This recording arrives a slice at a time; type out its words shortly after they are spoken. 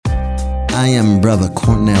I am Brother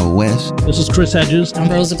Cornell West. This is Chris Hedges. I'm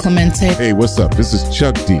Rosa Clemente. Hey, what's up? This is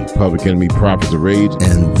Chuck D, Public Enemy, Prophets of Rage.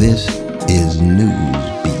 And this is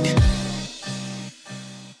Newsbeat.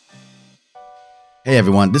 Hey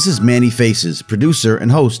everyone, this is Manny Faces, producer and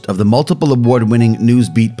host of the multiple award-winning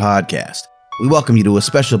Newsbeat podcast. We welcome you to a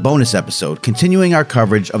special bonus episode continuing our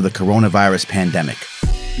coverage of the coronavirus pandemic.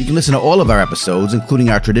 You can listen to all of our episodes, including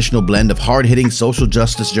our traditional blend of hard-hitting social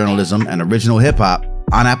justice journalism and original hip-hop,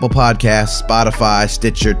 on Apple Podcasts, Spotify,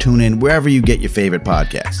 Stitcher, TuneIn, wherever you get your favorite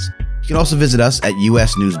podcasts. You can also visit us at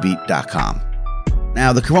usnewsbeat.com.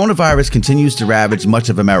 Now, the coronavirus continues to ravage much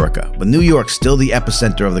of America, with New York still the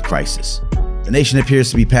epicenter of the crisis. The nation appears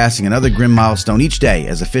to be passing another grim milestone each day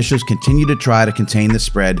as officials continue to try to contain the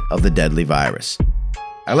spread of the deadly virus.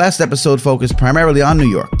 Our last episode focused primarily on New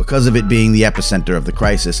York because of it being the epicenter of the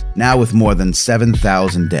crisis, now with more than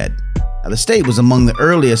 7,000 dead. Now, the state was among the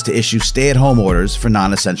earliest to issue stay-at-home orders for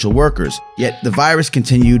non-essential workers, yet the virus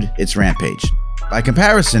continued its rampage. By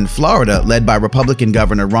comparison, Florida, led by Republican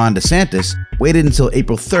Governor Ron DeSantis, waited until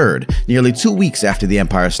April 3rd, nearly 2 weeks after the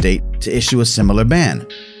Empire State, to issue a similar ban.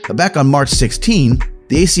 But back on March 16,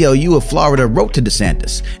 the ACLU of Florida wrote to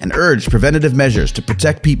DeSantis and urged preventative measures to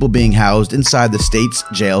protect people being housed inside the state's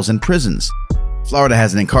jails and prisons. Florida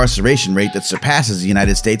has an incarceration rate that surpasses the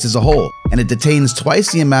United States as a whole, and it detains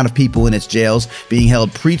twice the amount of people in its jails being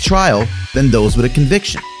held pre-trial than those with a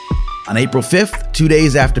conviction. On April 5th, 2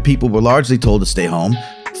 days after people were largely told to stay home,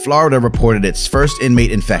 Florida reported its first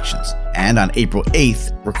inmate infections, and on April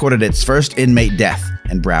 8th, recorded its first inmate death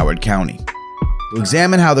in Broward County. To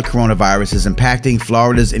examine how the coronavirus is impacting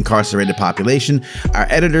Florida's incarcerated population, our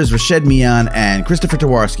editors Rashed Mian and Christopher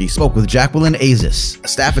Tawarski spoke with Jacqueline Azis, a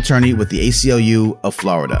staff attorney with the ACLU of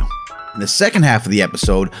Florida. In the second half of the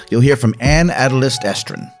episode, you'll hear from Ann Adelist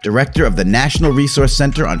Estrin, director of the National Resource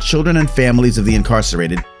Center on Children and Families of the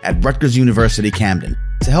Incarcerated at Rutgers University Camden,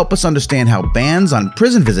 to help us understand how bans on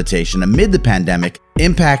prison visitation amid the pandemic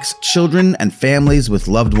impacts children and families with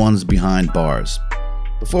loved ones behind bars.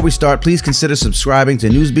 Before we start, please consider subscribing to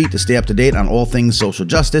Newsbeat to stay up to date on all things social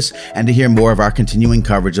justice and to hear more of our continuing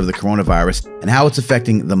coverage of the coronavirus and how it's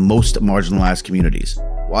affecting the most marginalized communities.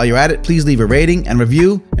 While you're at it, please leave a rating and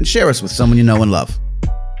review and share us with someone you know and love.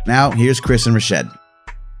 Now, here's Chris and Rashed.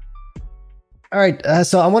 All right,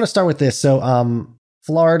 so I want to start with this. So,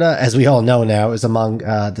 Florida, as we all know now, is among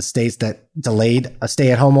the states that delayed a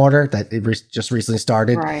stay-at-home order that just recently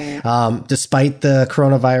started, right, despite the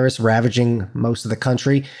coronavirus ravaging most of the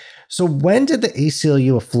country. So when did the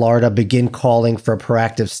ACLU of Florida begin calling for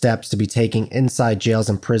proactive steps to be taken inside jails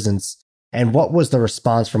and prisons? And what was the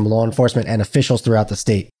response from law enforcement and officials throughout the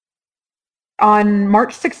state? On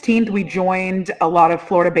March 16th, we joined a lot of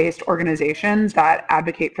Florida-based organizations that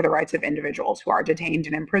advocate for the rights of individuals who are detained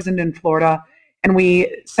and imprisoned in Florida. And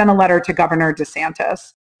we sent a letter to Governor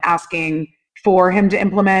DeSantis asking for him to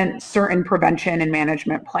implement certain prevention and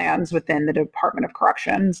management plans within the Department of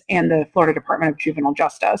Corrections and the Florida Department of Juvenile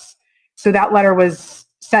Justice. So that letter was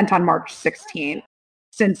sent on March 16th.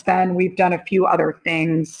 Since then, we've done a few other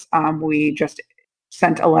things. We just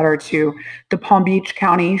sent a letter to the Palm Beach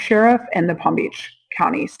County Sheriff and the Palm Beach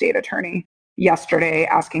County State Attorney yesterday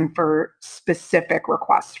asking for specific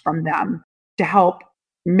requests from them to help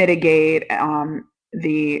mitigate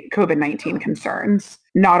the COVID-19 concerns,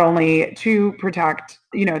 not only to protect,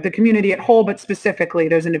 the community at whole, but specifically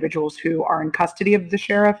those individuals who are in custody of the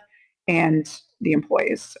sheriff and the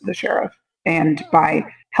employees of the sheriff. And by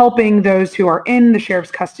helping those who are in the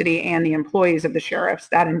sheriff's custody and the employees of the sheriffs,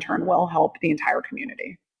 that in turn will help the entire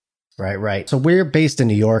community. Right. So we're based in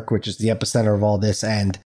New York, which is the epicenter of all this,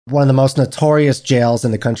 and one of the most notorious jails in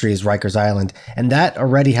the country is Rikers Island, and that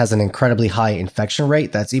already has an incredibly high infection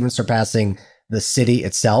rate that's even surpassing the city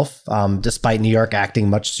itself, despite New York acting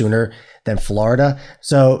much sooner than Florida.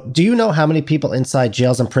 So do you know how many people inside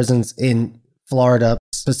jails and prisons in Florida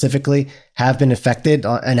specifically have been infected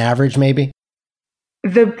on an average maybe?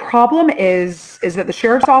 The problem is that the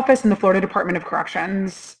Sheriff's Office and the Florida Department of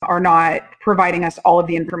Corrections are not providing us all of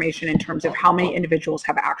the information in terms of how many individuals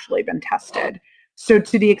have actually been tested. So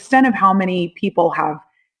to the extent of how many people have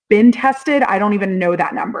been tested, I don't even know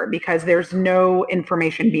that number because there's no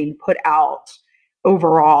information being put out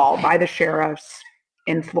overall by the sheriffs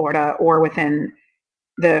in Florida or within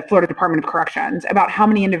the Florida Department of Corrections about how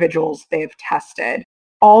many individuals they've tested.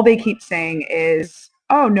 All they keep saying is,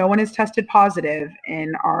 oh, no one is tested positive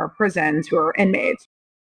in our prisons who are inmates.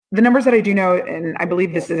 The numbers that I do know, and I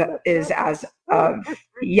believe this is as of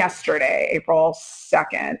yesterday, April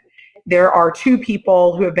 2nd, there are 2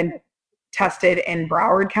 people who have been tested in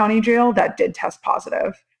Broward County Jail that did test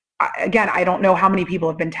positive. again, I don't know how many people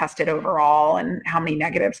have been tested overall and how many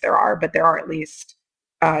negatives there are, but there are at least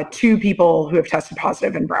 2 people who have tested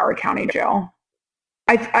positive in Broward County Jail.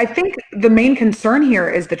 I think the main concern here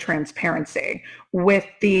is the transparency with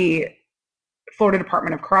the Florida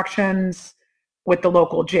Department of Corrections, with the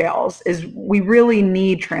local jails, is we really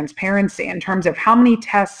need transparency in terms of how many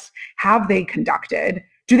tests have they conducted?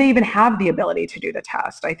 Do they even have the ability to do the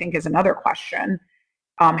test? I think is another question.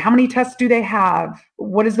 How many tests do they have?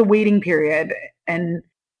 What is the waiting period? And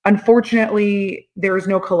unfortunately, there is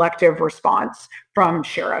no collective response from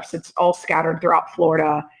sheriffs. It's all scattered throughout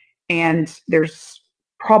Florida. And there's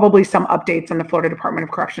probably some updates on the Florida Department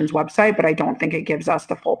of Corrections website, but I don't think it gives us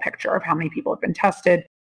the full picture of how many people have been tested.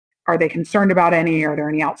 Are they concerned about any? Are there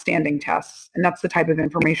any outstanding tests? And that's the type of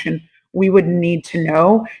information we would need to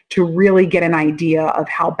know to really get an idea of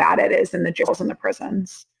how bad it is in the jails and the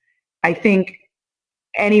prisons. I think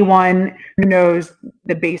anyone who knows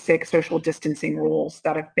the basic social distancing rules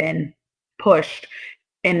that have been pushed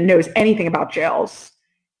and knows anything about jails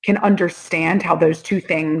can understand how those two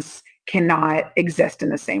things cannot exist in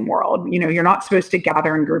the same world. You're not supposed to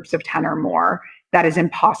gather in groups of 10 or more. That is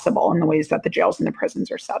impossible in the ways that the jails and the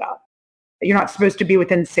prisons are set up. You're not supposed to be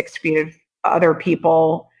within 6 feet of other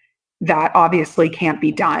people. That obviously can't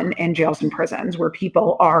be done in jails and prisons where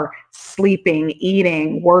people are sleeping,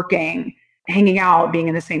 eating, working, hanging out, being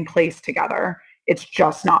in the same place together. It's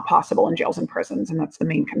just not possible in jails and prisons, and that's the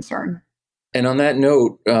main concern. And on that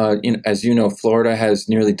note, as you know, Florida has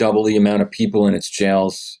nearly double the amount of people in its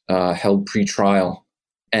jails held pre-trial.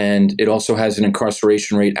 And it also has an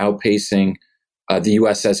incarceration rate outpacing the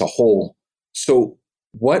U.S. as a whole. So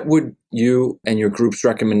what would you and your group's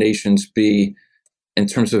recommendations be in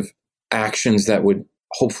terms of actions that would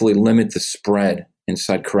hopefully limit the spread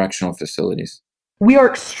inside correctional facilities? We are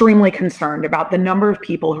extremely concerned about the number of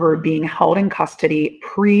people who are being held in custody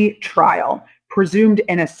pre-trial, presumed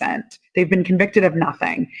innocent. They've been convicted of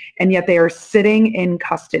nothing, and yet they are sitting in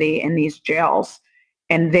custody in these jails,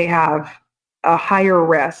 and they have a higher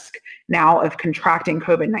risk now of contracting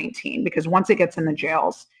COVID-19 because once it gets in the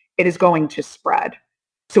jails, it is going to spread.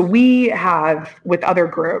 So we have, with other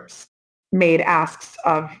groups, made asks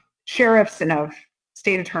of sheriffs and of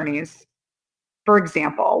state attorneys. For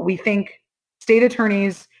example, we think state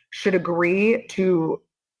attorneys should agree to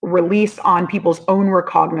release on people's own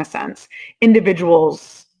recognizance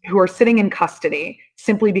individuals who are sitting in custody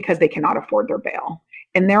simply because they cannot afford their bail.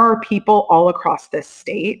 And there are people all across this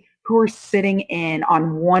state who are sitting in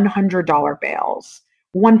on $100 bails,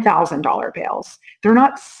 $1,000 bails. They're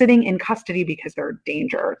not sitting in custody because they're a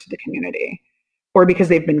danger to the community or because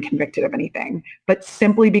they've been convicted of anything, but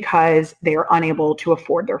simply because they are unable to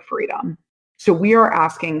afford their freedom. So we are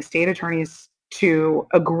asking state attorneys to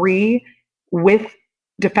agree with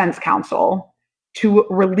defense counsel to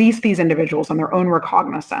release these individuals on their own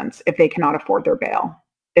recognizance if they cannot afford their bail,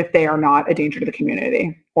 if they are not a danger to the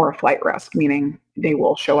community or a flight risk, meaning they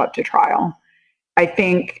will show up to trial. I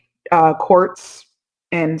think courts,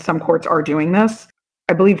 and some courts are doing this.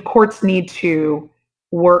 I believe courts need to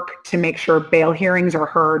work to make sure bail hearings are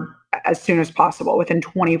heard as soon as possible, within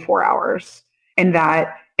 24 hours, and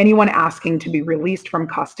that anyone asking to be released from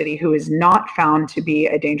custody who is not found to be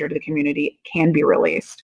a danger to the community can be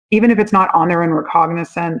released, even if it's not on their own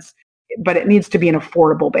recognizance, but it needs to be an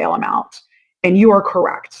affordable bail amount. And you are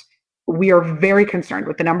correct. We are very concerned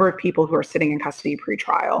with the number of people who are sitting in custody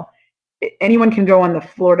pre-trial. Anyone can go on the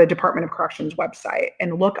Florida Department of Corrections website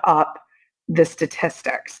and look up the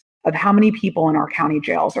statistics of how many people in our county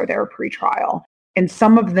jails are there pre-trial. And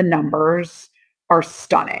some of the numbers are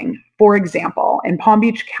stunning. For example, in Palm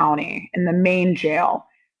Beach County, in the main jail,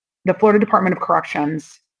 the Florida Department of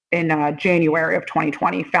Corrections in January of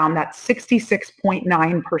 2020 found that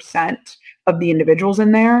 66.9% of the individuals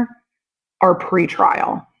in there are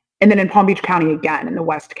pre-trial. And then in Palm Beach County again, in the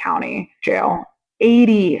West County jail,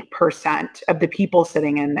 80% of the people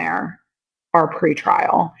sitting in there are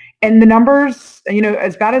pre-trial. And the numbers,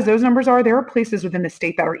 as bad as those numbers are, there are places within the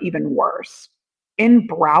state that are even worse. In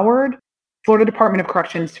Broward, Florida Department of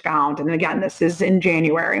Corrections found, and again, this is in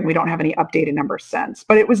January, and we don't have any updated numbers since,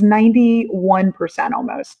 but it was 91%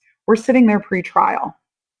 almost. We're sitting there pre-trial.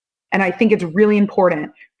 And I think it's really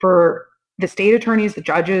important for the state attorneys, the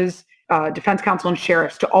judges, defense counsel, and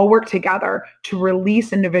sheriffs to all work together to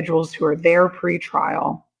release individuals who are there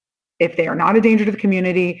pre-trial. If they are not a danger to the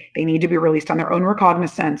community, they need to be released on their own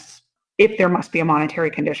recognizance. If there must be a monetary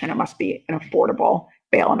condition, it must be an affordable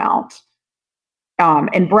bail amount.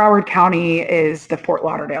 And Broward County is the Fort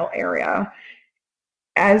Lauderdale area.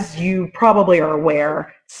 As you probably are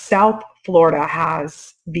aware, South Florida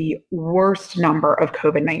has the worst number of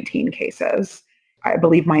COVID-19 cases. I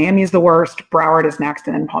believe Miami is the worst, Broward is next,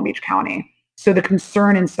 and then Palm Beach County. So the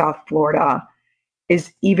concern in South Florida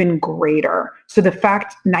is even greater. So the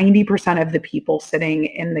fact 90% of the people sitting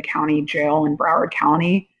in the county jail in Broward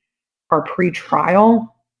County are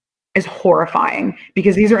pre-trial is horrifying,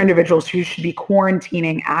 because these are individuals who should be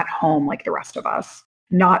quarantining at home like the rest of us,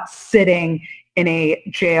 not sitting in a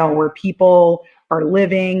jail where people are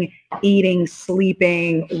living, eating,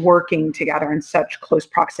 sleeping, working together in such close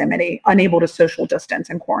proximity, unable to social distance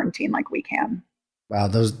and quarantine like we can. Wow,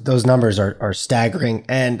 those numbers are staggering.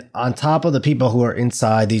 And on top of the people who are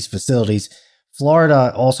inside these facilities,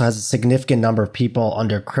 Florida also has a significant number of people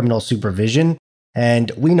under criminal supervision.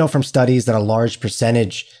 And we know from studies that a large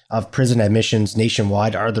percentage of prison admissions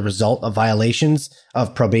nationwide are the result of violations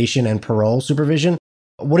of probation and parole supervision.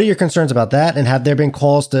 What are your concerns about that? And have there been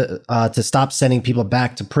calls to stop sending people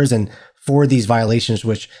back to prison for these violations,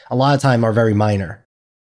 which a lot of time are very minor?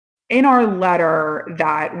 In our letter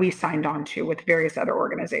that we signed on to with various other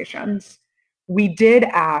organizations, we did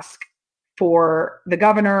ask for the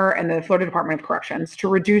governor and the Florida Department of Corrections to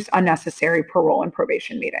reduce unnecessary parole and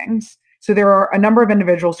probation meetings. So there are a number of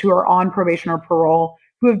individuals who are on probation or parole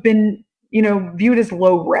who have been, viewed as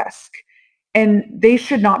low risk, and they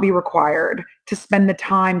should not be required to spend the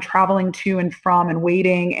time traveling to and from and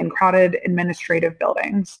waiting in crowded administrative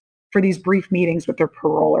buildings for these brief meetings with their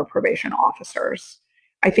parole or probation officers.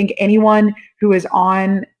 I think anyone who is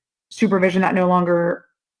on supervision that no longer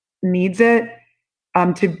needs it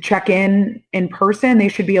to check in person, they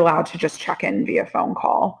should be allowed to just check in via phone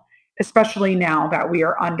call, especially now that we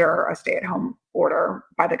are under a stay-at-home order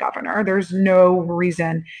by the governor. There's no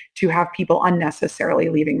reason to have people unnecessarily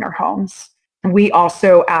leaving their homes. We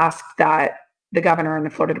also asked that the governor and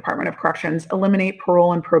the Florida Department of Corrections eliminate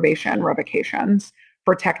parole and probation revocations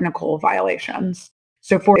for technical violations.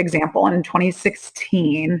 So, for example, in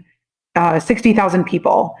 2016, 60,000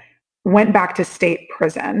 people went back to state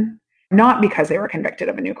prison, not because they were convicted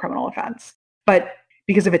of a new criminal offense, but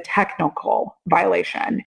because of a technical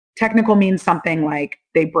violation. Technical means something like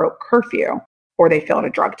they broke curfew or they failed a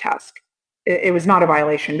drug test. It was not a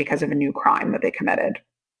violation because of a new crime that they committed.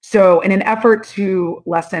 So in an effort to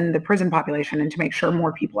lessen the prison population and to make sure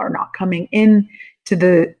more people are not coming in to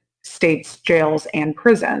the state's jails and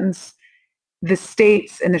prisons, the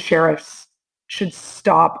states and the sheriffs should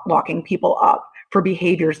stop locking people up for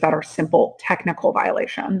behaviors that are simple technical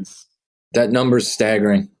violations. That number's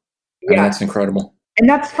staggering. I mean, that's incredible. And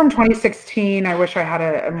that's from 2016. I wish I had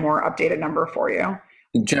a more updated number for you.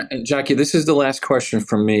 Jackie, this is the last question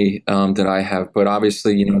from me that I have. But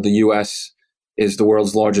obviously, the U.S. is the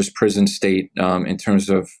world's largest prison state in terms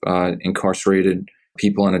of incarcerated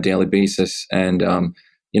people on a daily basis. And,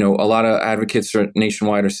 a lot of advocates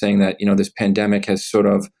nationwide are saying that, this pandemic has sort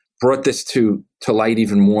of brought this to light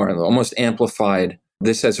even more, almost amplified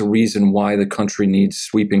this as a reason why the country needs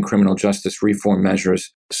sweeping criminal justice reform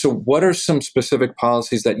measures. So what are some specific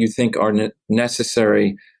policies that you think are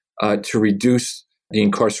necessary to reduce the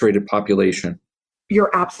incarcerated population? You're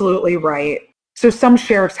absolutely right. So some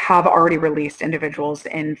sheriffs have already released individuals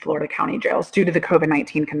in Florida county jails due to the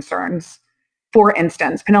COVID-19 concerns. For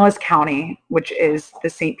instance, Pinellas County, which is the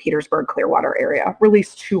St. Petersburg, Clearwater area,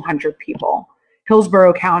 released 200 people.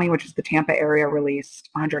 Hillsborough County, which is the Tampa area, released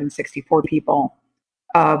 164 people.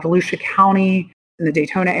 Volusia County in the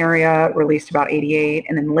Daytona area released about 88.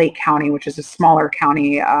 And then Lake County, which is a smaller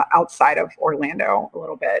county outside of Orlando a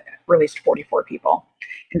little bit, released 44 people.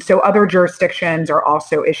 And so other jurisdictions are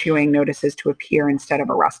also issuing notices to appear instead of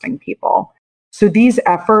arresting people. So these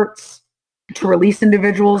efforts to release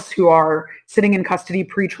individuals who are sitting in custody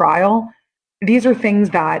pre-trial, these are things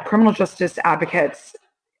that criminal justice advocates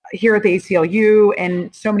here at the ACLU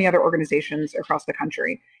and so many other organizations across the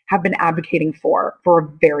country have been advocating for a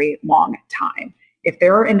very long time. If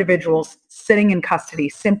there are individuals sitting in custody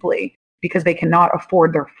simply because they cannot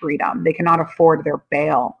afford their freedom, they cannot afford their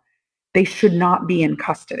bail, they should not be in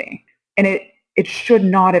custody. And it should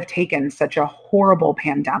not have taken such a horrible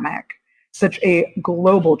pandemic, such a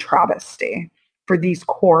global travesty for these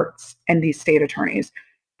courts and these state attorneys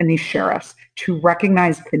and these sheriffs to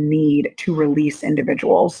recognize the need to release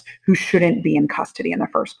individuals who shouldn't be in custody in the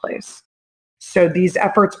first place. So these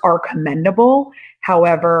efforts are commendable.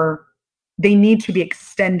 However, they need to be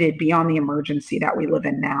extended beyond the emergency that we live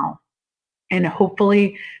in now. And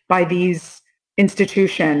hopefully by these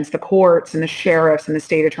institutions, the courts and the sheriffs and the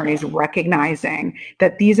state attorneys recognizing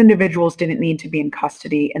that these individuals didn't need to be in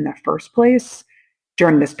custody in the first place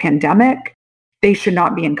during this pandemic, they should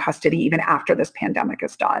not be in custody even after this pandemic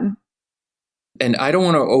is done. And I don't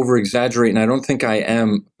want to over exaggerate, and I don't think I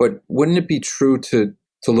am, but wouldn't it be true to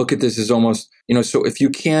to look at this as almost, so if you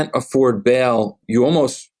can't afford bail, you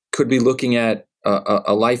almost could be looking at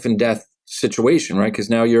a life and death situation, right? Because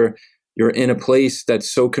now you're in a place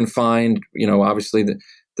that's so confined. Obviously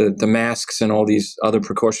the masks and all these other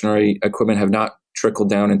precautionary equipment have not trickled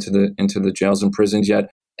down into the jails and prisons yet,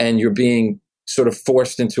 and you're being sort of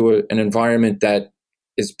forced into an environment that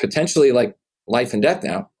is potentially like life and death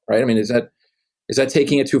now, right? I mean, is that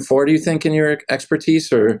taking it too far, do you think, in your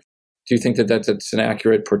expertise, or do you think that that's an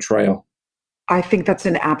accurate portrayal? I think that's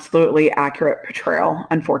an absolutely accurate portrayal,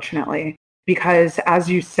 unfortunately, because as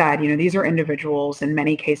you said, these are individuals in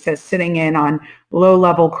many cases sitting in on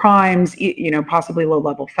low-level crimes, possibly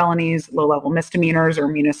low-level felonies, low-level misdemeanors, or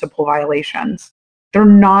municipal violations. They're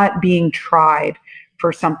not being tried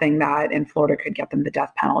for something that in Florida could get them the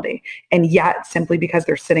death penalty. And yet, simply because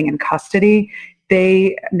they're sitting in custody,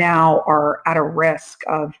 they now are at a risk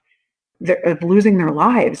of losing their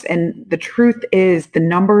lives. And the truth is, the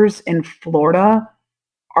numbers in Florida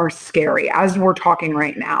are scary. As we're talking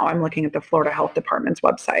right now, I'm looking at the Florida Health Department's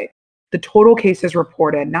website. The total cases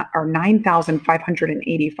reported are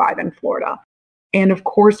 9,585 in Florida. And of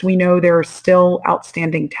course, we know there are still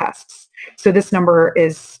outstanding tests. So this number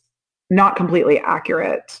is not completely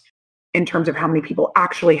accurate in terms of how many people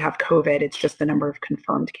actually have COVID. It's just the number of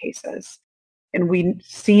confirmed cases. And we've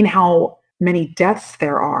seen how many deaths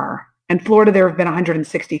there are. In Florida, there have been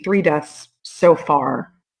 163 deaths so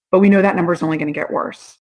far, but we know that number is only going to get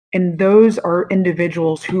worse. And those are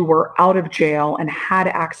individuals who were out of jail and had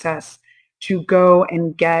access to go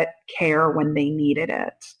and get care when they needed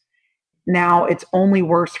it. Now it's only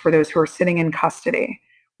worse for those who are sitting in custody,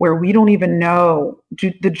 where we don't even know,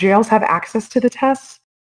 do the jails have access to the tests?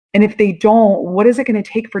 And if they don't, what is it going to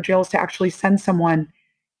take for jails to actually send someone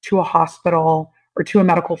to a hospital or to a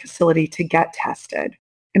medical facility to get tested?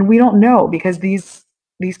 And we don't know, because these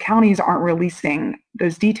counties aren't releasing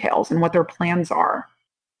those details and what their plans are.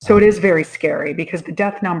 So it is very scary, because the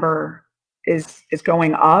death number is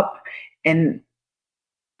going up and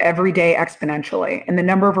every day exponentially. And the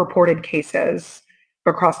number of reported cases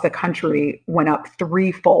across the country went up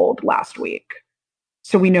threefold last week.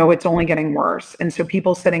 So we know it's only getting worse. And so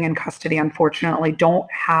people sitting in custody, unfortunately, don't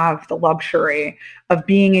have the luxury of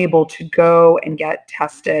being able to go and get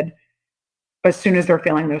tested as soon as they're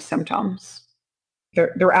feeling those symptoms.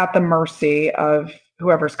 They're at the mercy of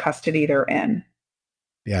whoever's custody they're in.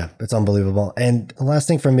 Yeah, it's unbelievable. And the last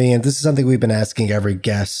thing for me, and this is something we've been asking every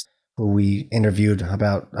guest who we interviewed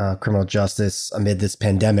about criminal justice amid this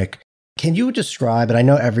pandemic. Can you describe, and I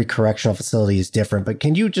know every correctional facility is different, but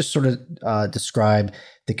can you just sort of describe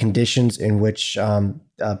the conditions in which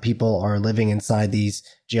people are living inside these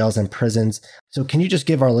jails and prisons? So can you just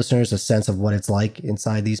give our listeners a sense of what it's like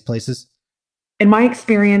inside these places? In my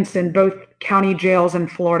experience in both county jails in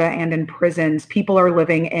Florida and in prisons, people are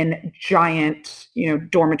living in giant,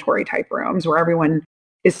 dormitory type rooms where everyone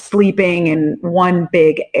is sleeping in one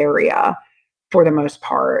big area for the most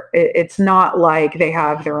part. It's not like they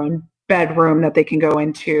have their own bedroom that they can go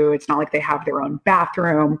into. It's not like they have their own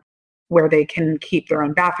bathroom where they can keep their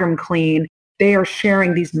own bathroom clean. They are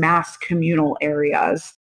sharing these mass communal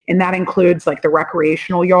areas. And that includes like the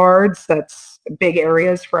recreational yards. That's big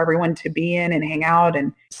areas for everyone to be in and hang out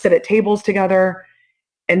and sit at tables together.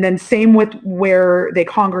 And then same with where they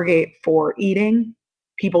congregate for eating.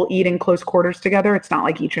 People eat in close quarters together. It's not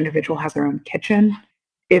like each individual has their own kitchen.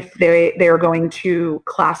 If they are going to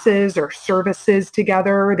classes or services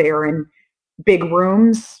together, they are in big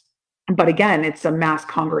rooms. But again, it's a mass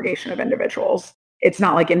congregation of individuals. It's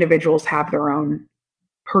not like individuals have their own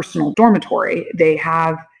personal dormitory. They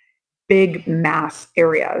have big mass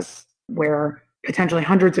areas where potentially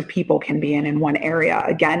hundreds of people can be in one area,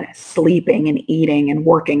 again, sleeping and eating and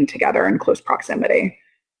working together in close proximity.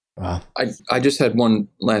 Wow. I just had one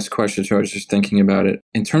last question, so I was just thinking about it.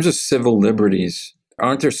 In terms of civil liberties,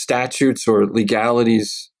 aren't there statutes or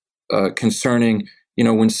legalities concerning,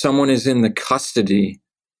 when someone is in the custody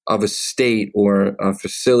of a state or a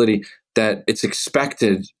facility, that it's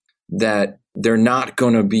expected that they're not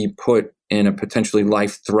going to be put in a potentially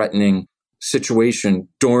life-threatening situation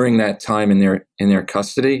during that time in their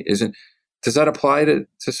custody? Does that apply to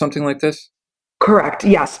something like this? Correct.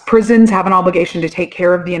 Yes. Prisons have an obligation to take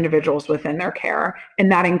care of the individuals within their care,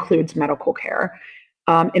 and that includes medical care.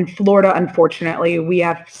 In Florida, unfortunately, we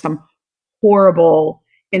have some horrible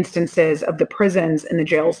instances of the prisons and the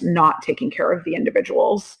jails not taking care of the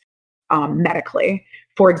individuals medically.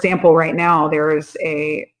 For example, right now, there is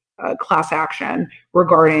a class action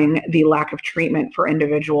regarding the lack of treatment for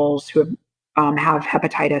individuals who have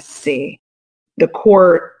hepatitis C. The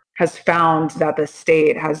court has found that the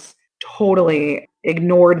state has totally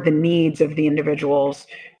ignored the needs of the individuals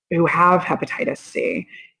who have hepatitis C.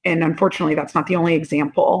 And unfortunately, that's not the only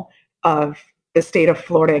example of the state of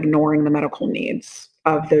Florida ignoring the medical needs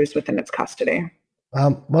of those within its custody.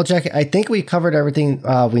 Well, Jackie, I think we covered everything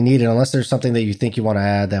we needed, unless there's something that you think you want to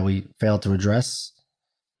add that we failed to address.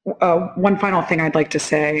 One final thing I'd like to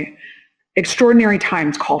say. Extraordinary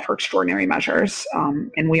times call for extraordinary measures,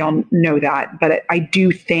 and we all know that. But I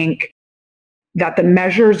do think that the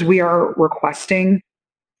measures we are requesting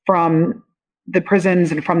from the prisons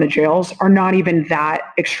and from the jails are not even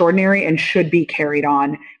that extraordinary and should be carried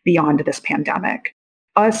on beyond this pandemic.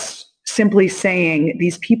 Us simply saying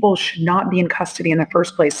these people should not be in custody in the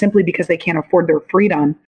first place simply because they can't afford their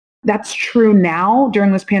freedom, that's true now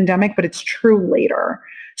during this pandemic, but it's true later.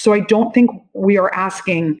 So I don't think we are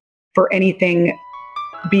asking for anything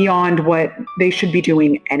beyond what they should be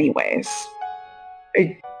doing anyways.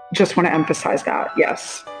 I just want to emphasize that,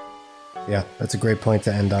 yes. Yeah, that's a great point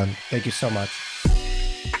to end on. Thank you so much.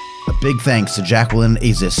 A big thanks to Jacqueline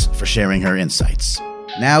Azis for sharing her insights.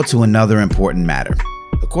 Now to another important matter.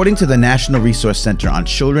 According to the National Resource Center on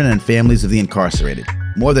Children and Families of the Incarcerated,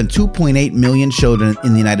 more than 2.8 million children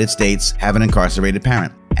in the United States have an incarcerated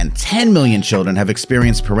parent, and 10 million children have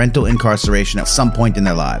experienced parental incarceration at some point in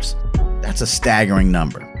their lives. That's a staggering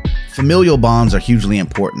number. Familial bonds are hugely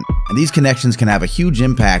important, and these connections can have a huge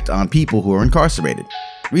impact on people who are incarcerated.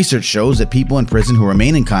 Research shows that people in prison who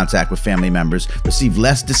remain in contact with family members receive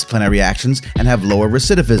less disciplinary actions and have lower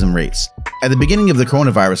recidivism rates. At the beginning of the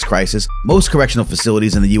coronavirus crisis, most correctional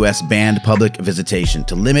facilities in the U.S. banned public visitation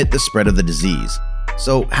to limit the spread of the disease.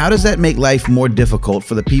 So how does that make life more difficult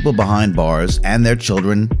for the people behind bars and their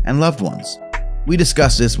children and loved ones? We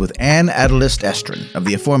discuss this with Ann Adalist-Estrin of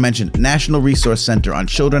the aforementioned National Resource Center on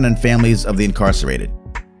Children and Families of the Incarcerated.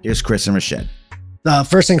 Here's Chris and Rashid.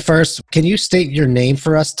 First thing first, can you state your name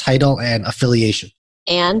for us, title, and affiliation?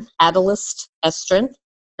 Ann Adalist-Estrin,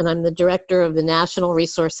 and I'm the director of the National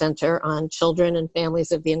Resource Center on Children and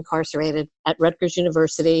Families of the Incarcerated at Rutgers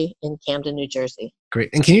University in Camden, New Jersey. Great.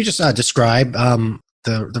 And can you just describe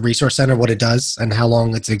the Resource Center, what it does, and how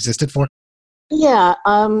long it's existed for? Yeah,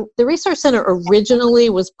 the Resource Center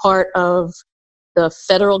originally was part of the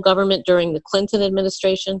federal government during the Clinton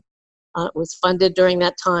administration. It was funded during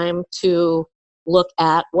that time to look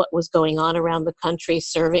at what was going on around the country,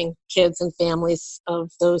 serving kids and families of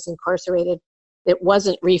those incarcerated. It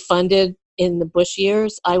wasn't refunded in the Bush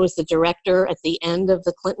years. I was the director at the end of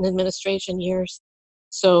the Clinton administration years.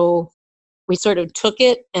 So we sort of took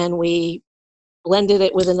it and we blended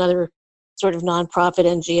it with another sort of nonprofit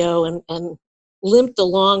NGO and limped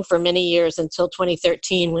along for many years until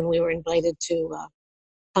 2013 when we were invited to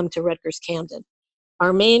come to Rutgers Camden.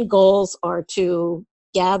 Our main goals are to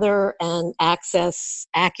gather and access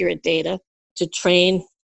accurate data to train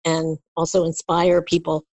and also inspire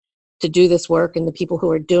people to do this work and the people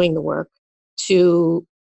who are doing the work, to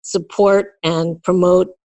support and promote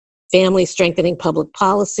family strengthening public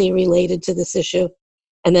policy related to this issue,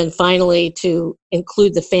 and then finally to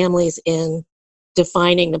include the families in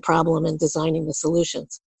defining the problem and designing the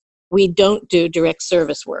solutions. We don't do direct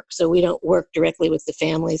service work, so we don't work directly with the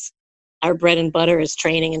families. Our bread and butter is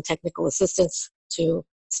training and technical assistance to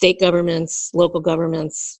state governments, local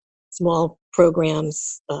governments, small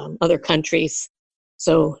programs, other countries.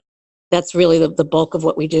 So that's really the bulk of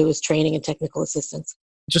what we do is training and technical assistance.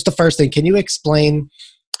 Just the first thing, can you explain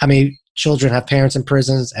how many children have parents in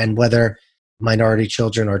prisons and whether minority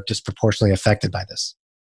children are disproportionately affected by this?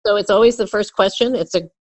 So it's always the first question. It's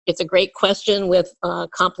a great question with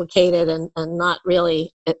complicated and not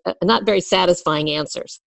very satisfying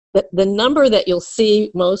answers. The number that you'll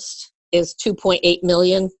see most is 2.8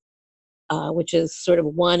 million, which is sort of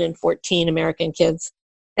 1 in 14 American kids.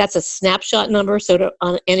 That's a snapshot number, so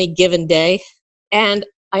on any given day. And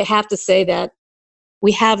I have to say that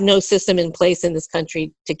we have no system in place in this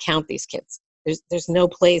country to count these kids. There's no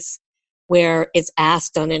place where it's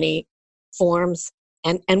asked on any forms.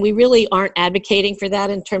 And we really aren't advocating for that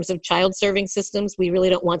in terms of child serving systems. We really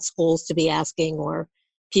don't want schools to be asking or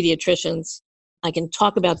pediatricians. I can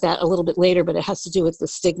talk about that a little bit later, but it has to do with the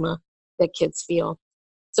stigma that kids feel.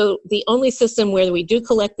 So the only system where we do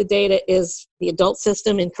collect the data is the adult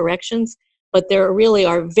system in corrections, but there really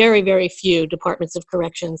are very, very few departments of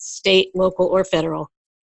corrections, state, local, or federal.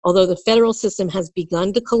 Although the federal system has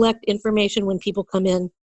begun to collect information when people come in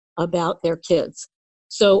about their kids.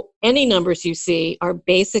 So any numbers you see are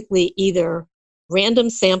basically either random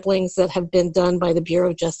samplings that have been done by the Bureau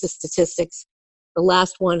of Justice Statistics, the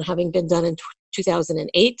last one having been done in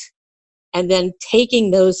 2008, and then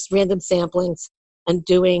taking those random samplings and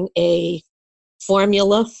doing a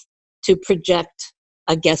formula to project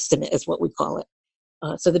a guesstimate, is what we call it.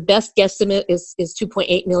 So the best guesstimate is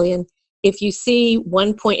 2.8 million. If you see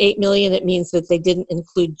 1.8 million, it means that they didn't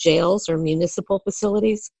include jails or municipal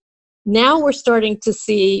facilities. Now we're starting to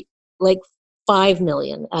see like 5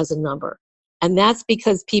 million as a number. And that's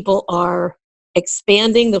because people are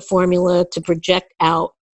expanding the formula to project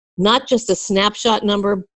out not just a snapshot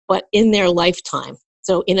number, but in their lifetime.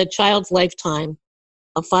 So in a child's lifetime,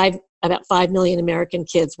 about 5 million American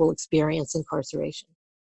kids will experience incarceration.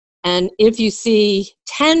 And if you see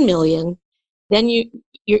 10 million, then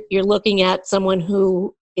you're looking at someone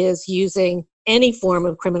who is using any form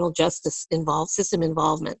of criminal justice system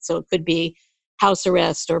involvement. So it could be house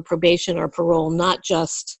arrest or probation or parole, not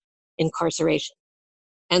just incarceration.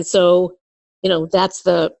 And so, that's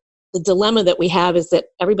the dilemma that we have, is that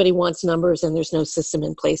everybody wants numbers and there's no system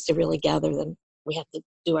in place to really gather them. We have to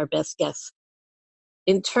do our best guess.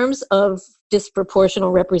 In terms of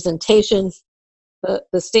disproportional representation,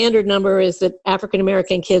 the standard number is that African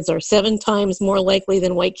American kids are 7 times more likely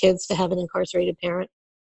than white kids to have an incarcerated parent.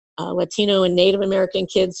 Latino and Native American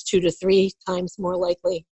kids 2 to 3 times more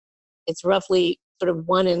likely. It's roughly sort of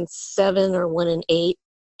 1 in 7 or 1 in 8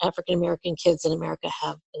 African American kids in America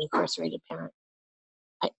have an incarcerated parent.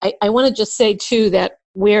 I want to just say too that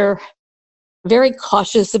we're very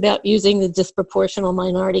cautious about using the disproportional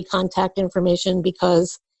minority contact information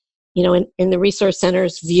because, in the Resource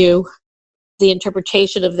Center's view, the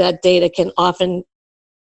interpretation of that data can often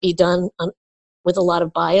be done with a lot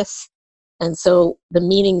of bias. And so the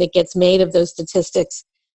meaning that gets made of those statistics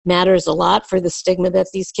matters a lot for the stigma that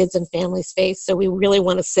these kids and families face. So we really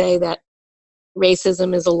want to say that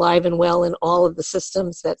racism is alive and well in all of the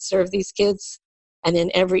systems that serve these kids and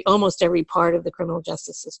in almost every part of the criminal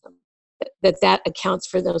justice system. That accounts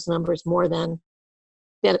for those numbers more than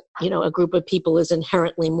that, a group of people is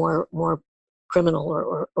inherently more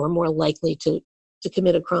criminal or more likely to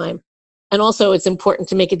commit a crime. And also it's important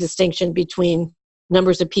to make a distinction between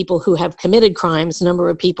numbers of people who have committed crimes, number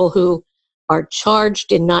of people who are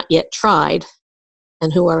charged and not yet tried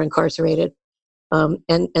and who are incarcerated, and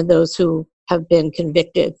those who have been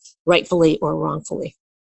convicted rightfully or wrongfully.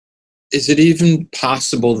 Is it even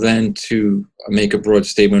possible then to make a broad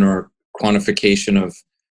statement or quantification of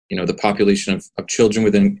the population of children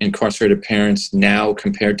with incarcerated parents now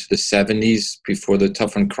compared to the 70s before the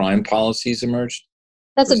tough on crime policies emerged?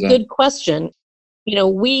 That's a good question.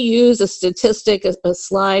 We use a statistic, a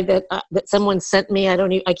slide that someone sent me. I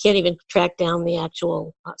can't even track down the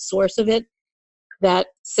actual source of it. That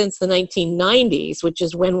since the 1990s, which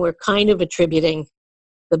is when we're kind of attributing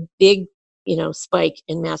the big, spike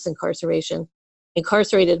in mass incarceration,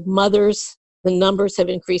 incarcerated mothers, the numbers have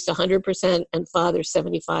increased 100%, and fathers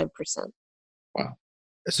 75%. Wow.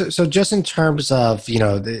 So just in terms of,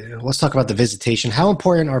 let's talk about the visitation. How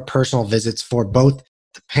important are personal visits for both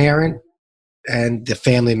the parent and the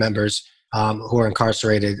family members who are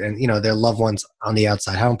incarcerated and, their loved ones on the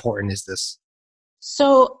outside? How important is this?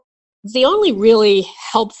 So the only really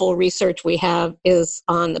helpful research we have is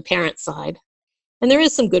on the parent side. And there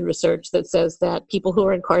is some good research that says that people who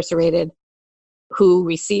are incarcerated who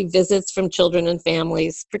receive visits from children and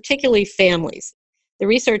families, particularly families. The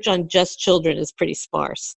research on just children is pretty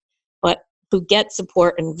sparse, but who get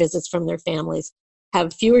support and visits from their families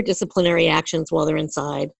have fewer disciplinary actions while they're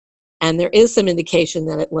inside. And there is some indication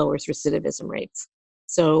that it lowers recidivism rates.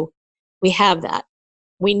 So we have that.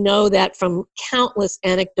 We know that from countless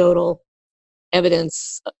anecdotal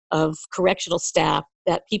evidence of correctional staff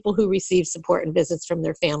that people who receive support and visits from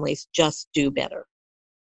their families just do better.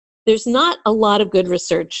 There's not a lot of good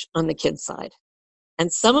research on the kids' side.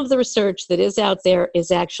 And some of the research that is out there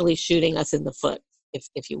is actually shooting us in the foot,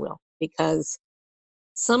 if you will, because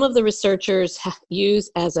some of the researchers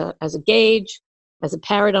use as a gauge, as a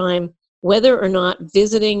paradigm, whether or not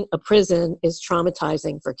visiting a prison is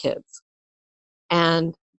traumatizing for kids.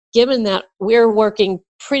 And given that we're working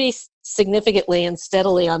pretty significantly and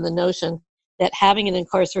steadily on the notion that having an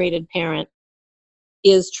incarcerated parent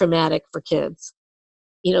is traumatic for kids,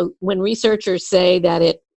 when researchers say that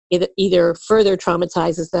it either further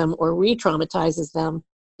traumatizes them or re-traumatizes them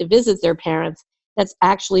to visit their parents, that's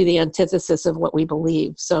actually the antithesis of what we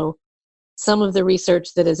believe. So some of the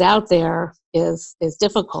research that is out there is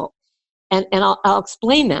difficult. And I'll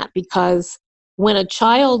explain that, because when a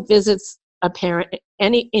child visits a parent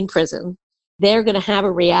in prison, they're going to have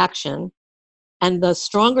a reaction. And the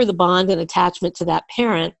stronger the bond and attachment to that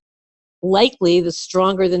parent, likely the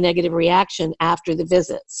stronger the negative reaction after the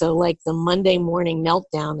visit. So like the Monday morning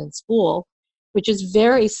meltdown in school, which is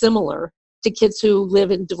very similar to kids who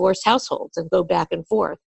live in divorced households and go back and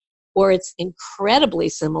forth. Or it's incredibly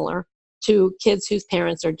similar to kids whose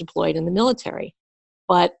parents are deployed in the military.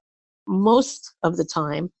 But most of the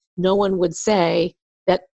time, no one would say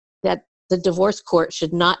that the divorce court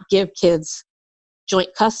should not give kids joint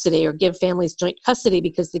custody or give families joint custody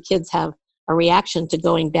because the kids have a reaction to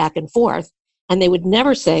going back and forth. And they would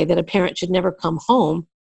never say that a parent should never come home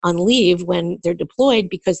on leave when they're deployed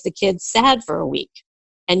because the kid's sad for a week.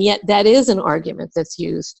 And yet that is an argument that's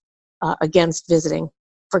used against visiting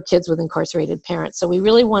for kids with incarcerated parents. So we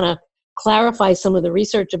really want to clarify some of the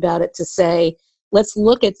research about it to say, let's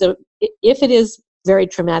look at if it is very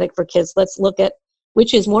traumatic for kids, let's look at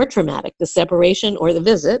which is more traumatic, the separation or the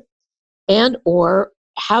visit, and or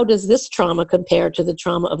how does this trauma compare to the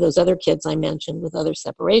trauma of those other kids I mentioned with other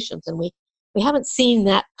separations? And we haven't seen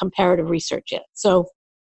that comparative research yet. So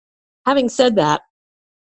having said that,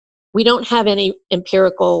 we don't have any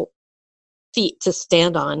empirical feet to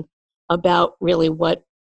stand on about really what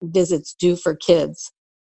visits do for kids,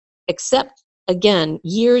 except, again,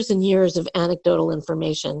 years and years of anecdotal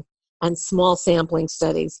information and small sampling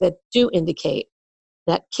studies that do indicate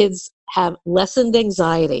that kids have lessened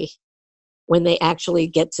anxiety when they actually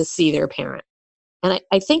get to see their parent. And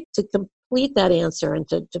I think to complete that answer and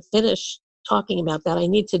to finish talking about that, I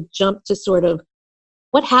need to jump to sort of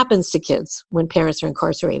what happens to kids when parents are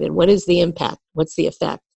incarcerated? What is the impact? What's the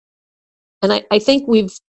effect? And I think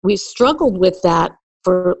we've struggled with that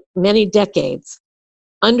for many decades,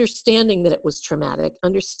 understanding that it was traumatic,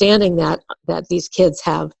 understanding that these kids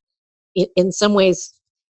have, in some ways,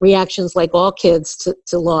 reactions like all kids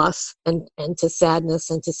to loss and to sadness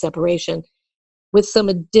and to separation, with some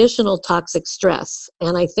additional toxic stress.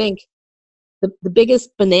 And I think the biggest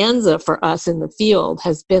bonanza for us in the field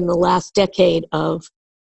has been the last decade of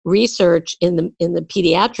research in the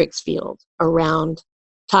pediatrics field around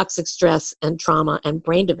toxic stress and trauma and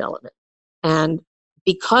brain development. And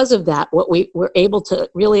because of that, what we're able to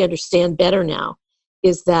really understand better now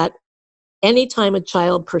is that anytime a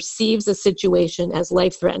child perceives a situation as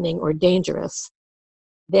life-threatening or dangerous,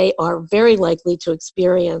 they are very likely to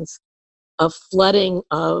experience a flooding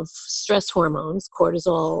of stress hormones,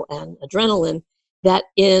 cortisol and adrenaline, that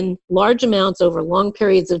in large amounts over long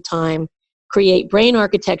periods of time create brain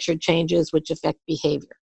architecture changes which affect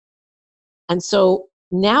behavior. And so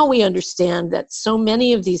now we understand that so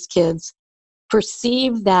many of these kids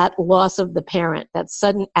perceive that loss of the parent, that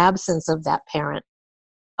sudden absence of that parent,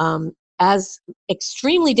 as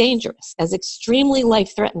extremely dangerous, as extremely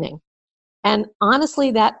life-threatening. And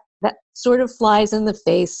honestly, that sort of flies in the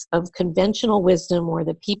face of conventional wisdom, or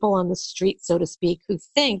the people on the street, so to speak, who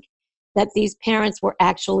think that these parents were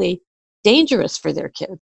actually dangerous for their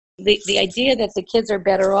kids. The idea that the kids are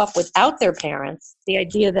better off without their parents, the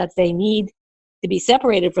idea that they need to be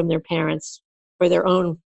separated from their parents for their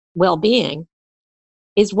own well-being,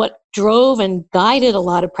 is what drove and guided a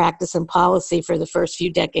lot of practice and policy for the first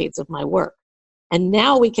few decades of my work. And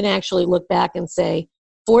now we can actually look back and say,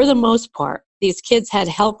 for the most part, these kids had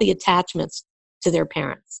healthy attachments to their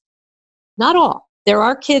parents. Not all. There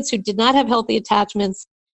are kids who did not have healthy attachments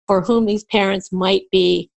for whom these parents might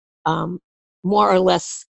be more or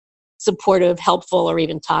less supportive, helpful, or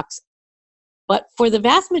even toxic. But for the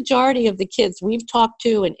vast majority of the kids we've talked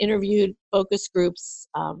to and interviewed, focus groups,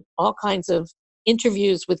 all kinds of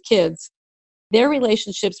interviews with kids, their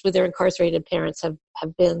relationships with their incarcerated parents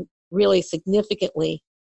have been really significantly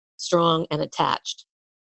strong and attached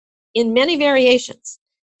in many variations.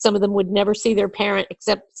 Some of them would never see their parent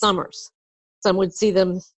except summers. Some would see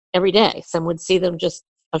them every day. Some would see them just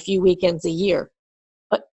a few weekends a year.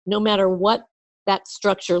 But no matter what that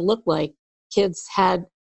structure looked like, kids had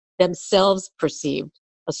themselves perceived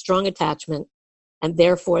a strong attachment, and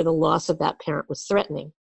therefore the loss of that parent was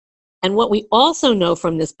threatening. And what we also know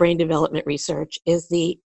from this brain development research is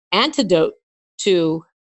the antidote to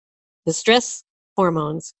the stress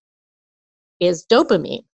hormones is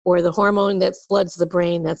dopamine, or the hormone that floods the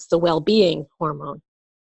brain, that's the well-being hormone.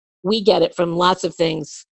 We get it from lots of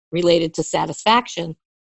things related to satisfaction.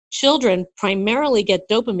 Children primarily get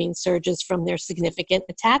dopamine surges from their significant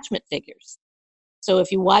attachment figures. So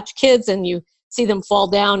if you watch kids and you see them fall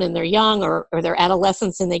down and they're young, or they're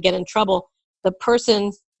adolescents and they get in trouble, the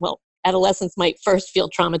person, well, adolescents might first feel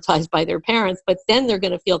traumatized by their parents, but then they're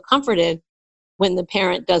going to feel comforted when the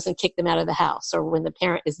parent doesn't kick them out of the house, or when the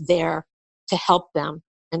parent is there to help them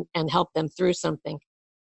and help them through something.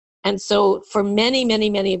 And so for many, many,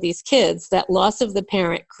 many of these kids, that loss of the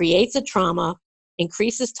parent creates a trauma,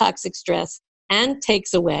 increases toxic stress, and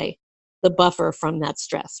takes away the buffer from that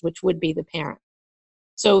stress, which would be the parent.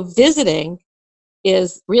 So visiting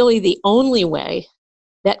is really the only way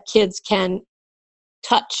that kids can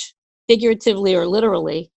touch, figuratively or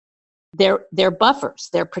literally, their buffers,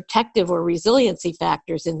 their protective or resiliency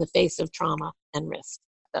factors in the face of trauma and risk.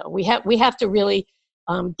 though. We have to really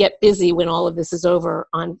get busy when all of this is over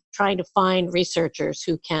on trying to find researchers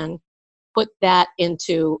who can put that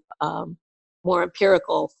into more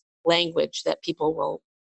empirical language that people will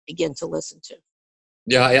begin to listen to.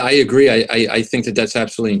 Yeah, I agree. I think that that's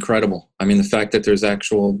absolutely incredible. I mean, the fact that there's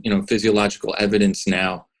actual, physiological evidence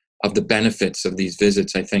now of the benefits of these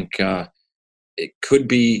visits, I think it could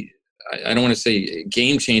be, I don't want to say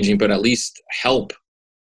game changing, but at least help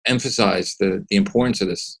emphasize the importance of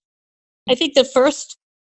this. I think the first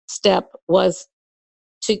step was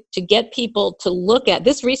to get people to look at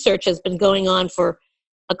this. Research has been going on for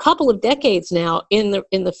a couple of decades now in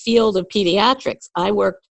the field of pediatrics. I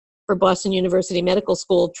worked for Boston University Medical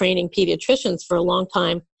School training pediatricians for a long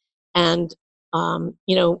time. And,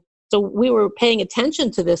 so we were paying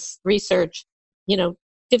attention to this research,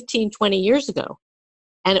 15, 20 years ago.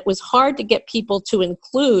 And it was hard to get people to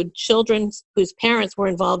include children whose parents were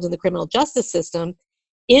involved in the criminal justice system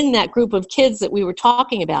in that group of kids that we were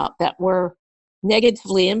talking about that were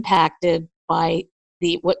negatively impacted by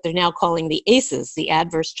what they're now calling the ACEs, the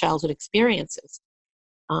adverse childhood experiences.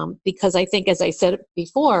 Because I think, as I said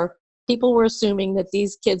before, people were assuming that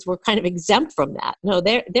these kids were kind of exempt from that. No,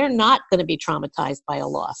 they're not going to be traumatized by a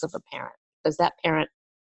loss of a parent because that parent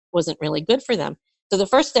wasn't really good for them. So the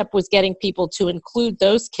first step was getting people to include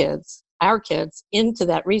those kids, our kids, into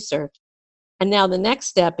that research. And now the next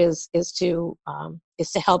step is to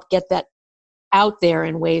help get that out there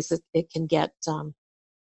in ways that it can get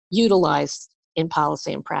utilized in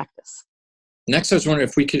policy and practice. Next, I was wondering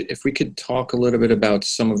if we could talk a little bit about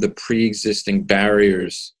some of the pre-existing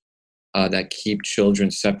barriers that keep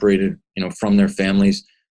children separated, from their families.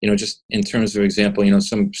 Just in terms of example,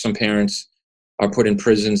 some parents are put in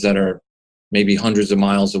prisons that are maybe hundreds of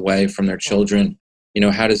miles away from their children.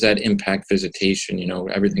 How does that impact visitation?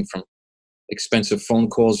 Everything from expensive phone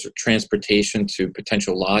calls, transportation, to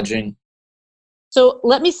potential lodging. So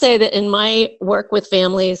let me say that in my work with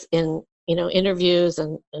families in interviews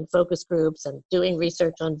and focus groups and doing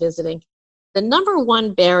research on visiting, the number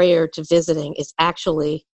one barrier to visiting is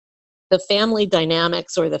actually the family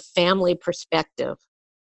dynamics or the family perspective,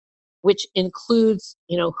 which includes,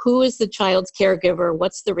 who is the child's caregiver,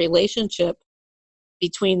 what's the relationship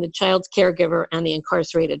between the child's caregiver and the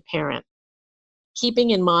incarcerated parent. Keeping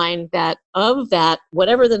in mind that of that,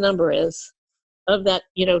 whatever the number is, of that,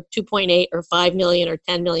 2.8 or 5 million or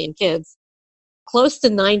 10 million kids, close to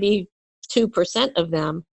 92% of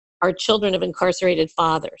them are children of incarcerated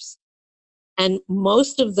fathers. And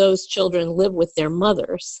most of those children live with their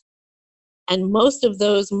mothers. And most of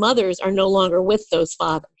those mothers are no longer with those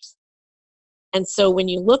fathers. And so when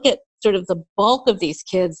you look at sort of the bulk of these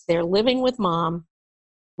kids, they're living with mom.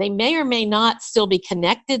 They may or may not still be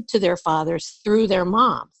connected to their fathers through their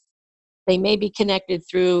moms. They may be connected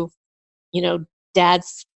through,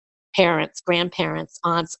 dad's parents, grandparents,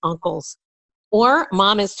 aunts, uncles, or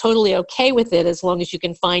mom is totally okay with it as long as you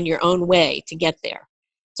can find your own way to get there.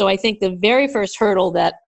 So I think the very first hurdle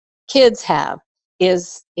that kids have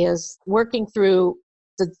is working through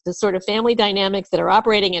the sort of family dynamics that are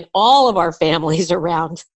operating in all of our families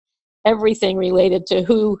around everything related to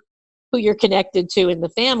who you're connected to in the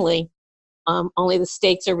family. Only the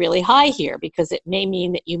stakes are really high here because it may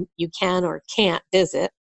mean that you can or can't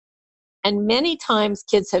visit. And many times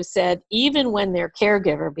kids have said, even when their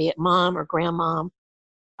caregiver, be it mom or grandmom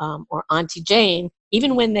or Auntie Jane,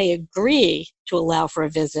 even when they agree to allow for a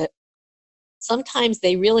visit, sometimes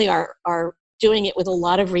they really are doing it with a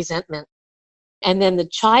lot of resentment. And then the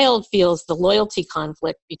child feels the loyalty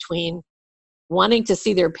conflict between wanting to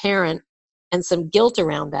see their parent and some guilt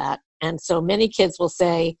around that. And so many kids will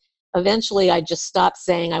say, eventually I just stopped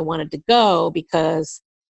saying I wanted to go because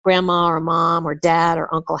grandma or mom or dad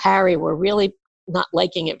or Uncle Harry were really not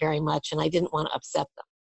liking it very much and I didn't want to upset them.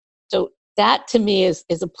 So that to me is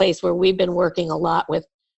a place where we've been working a lot with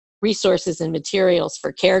resources and materials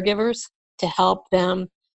for caregivers to help them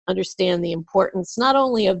understand the importance not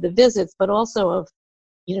only of the visits, but also of,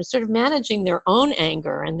 sort of managing their own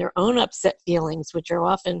anger and their own upset feelings, which are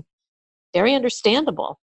often very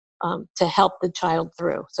understandable, to help the child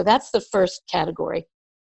through. So that's the first category.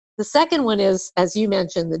 The second one is, as you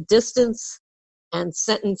mentioned, the distance and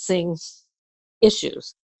sentencing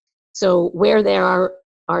issues. So where there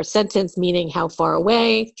are sentence, meaning how far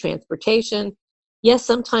away, transportation. Yes,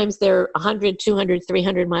 sometimes they're 100, 200,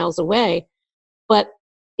 300 miles away, but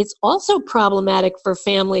it's also problematic for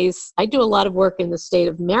families. I do a lot of work in the state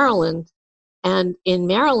of Maryland, and in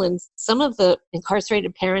Maryland, some of the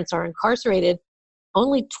incarcerated parents are incarcerated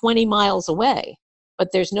only 20 miles away,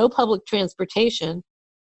 but there's no public transportation,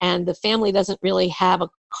 and the family doesn't really have a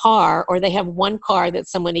car, or they have one car that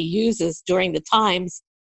somebody uses during the times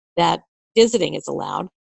that visiting is allowed.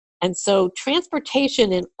 And so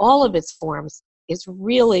transportation in all of its forms is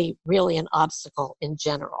really, really an obstacle in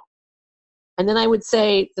general. And then I would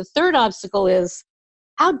say the third obstacle is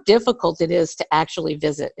how difficult it is to actually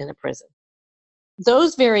visit in a prison.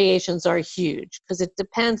 Those variations are huge because it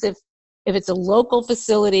depends if it's a local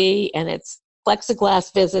facility and it's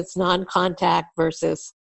plexiglass visits, non-contact,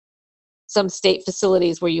 versus some state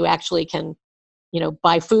facilities where you actually can,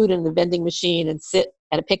 buy food in the vending machine and sit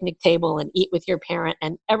at a picnic table and eat with your parent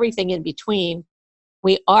and everything in between.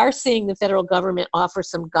 We are seeing the federal government offer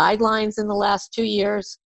some guidelines in the last 2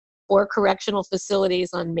 years for correctional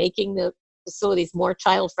facilities on making the facilities more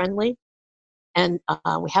child-friendly. And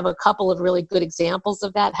we have a couple of really good examples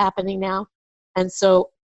of that happening now. And so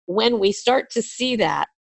when we start to see that,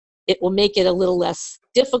 it will make it a little less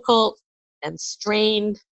difficult and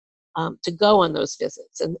strained to go on those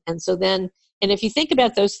visits. And so then, and if you think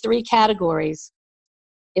about those three categories,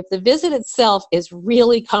 if the visit itself is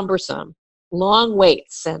really cumbersome, long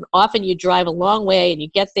waits, and often you drive a long way and you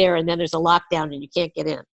get there and then there's a lockdown and you can't get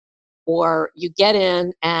in, or you get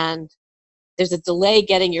in and there's a delay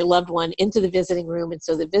getting your loved one into the visiting room, and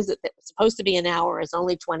so the visit that was supposed to be an hour is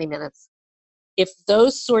only 20 minutes. If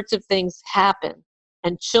those sorts of things happen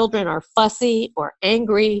and children are fussy or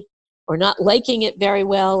angry or not liking it very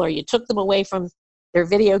well, or you took them away from their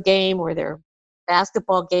video game or their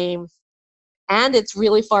basketball game, and it's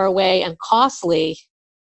really far away and costly,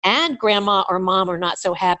 and grandma or mom are not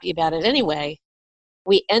so happy about it anyway,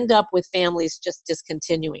 we end up with families just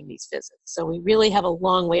discontinuing these visits. So we really have a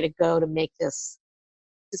long way to go to make this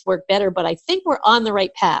work better, but I think we're on the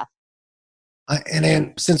right path. And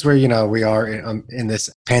then since we are in this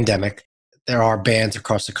pandemic, there are bans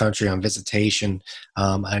across the country on visitation,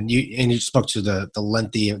 and you spoke to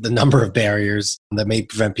the number of barriers that may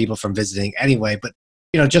prevent people from visiting anyway. But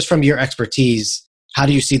just from your expertise, how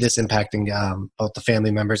do you see this impacting both the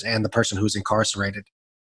family members and the person who's incarcerated?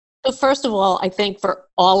 So first of all, I think for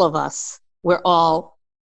all of us, we're all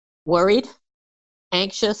worried,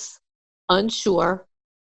 anxious, unsure.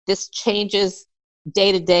 This changes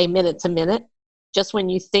day to day, minute to minute. Just when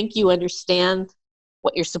you think you understand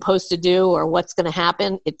what you're supposed to do or what's going to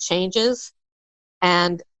happen, it changes.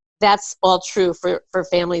 And that's all true for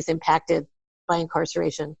families impacted by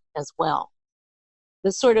incarceration as well.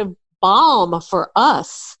 The sort of balm for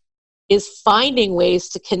us is finding ways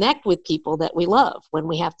to connect with people that we love when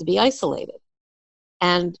we have to be isolated.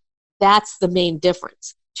 And that's the main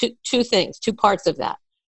difference. Two things, two parts of that.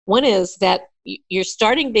 One is that you're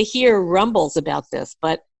starting to hear rumbles about this,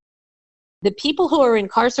 but the people who are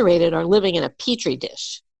incarcerated are living in a petri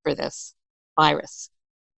dish for this virus.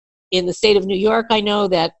 In the state of New York, I know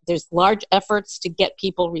that there's large efforts to get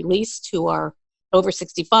people released who are over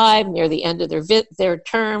 65, near the end of their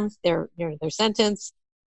term, their sentence.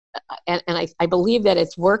 And I believe that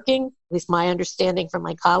it's working. At least my understanding from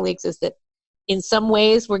my colleagues is that in some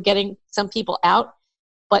ways we're getting some people out,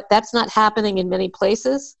 but that's not happening in many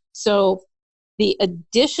places. So the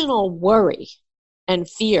additional worry and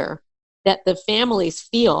fear that the families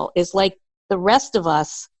feel is like the rest of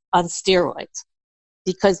us on steroids,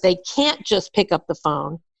 because they can't just pick up the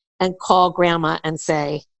phone and call grandma and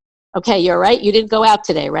say, okay, you're right, you didn't go out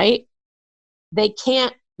today, right? The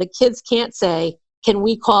kids can't say, can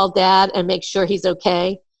we call dad and make sure he's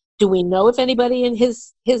okay? Do we know if anybody in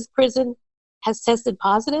his prison has tested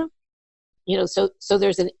positive? So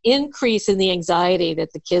there's an increase in the anxiety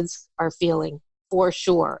that the kids are feeling for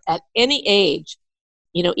sure at any age.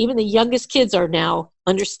 Even the youngest kids are now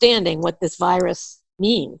understanding what this virus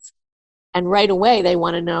means. And right away they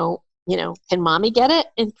want to know, can mommy get it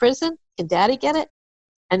in prison? Can daddy get it?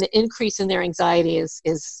 And the increase in their anxiety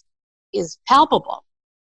is palpable.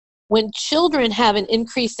 When children have an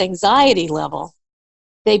increased anxiety level,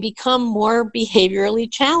 they become more behaviorally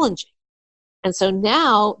challenging. And so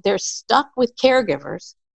now they're stuck with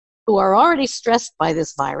caregivers who are already stressed by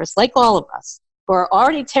this virus, like all of us, who are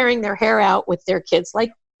already tearing their hair out with their kids,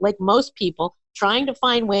 like most people, trying to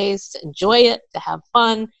find ways to enjoy it, to have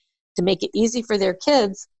fun, to make it easy for their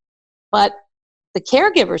kids. But the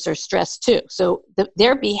caregivers are stressed too. So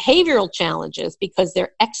their behavioral challenges, because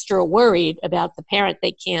they're extra worried about the parent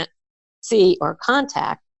they can't see or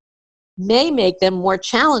contact, may make them more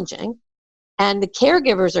challenging, and the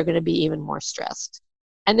caregivers are going to be even more stressed.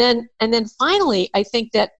 And then finally, I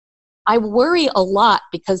think that I worry a lot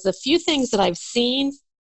because the few things that I've seen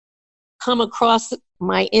come across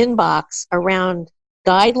my inbox around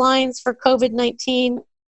guidelines for COVID-19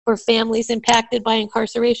 for families impacted by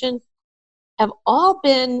incarceration have all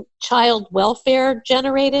been child welfare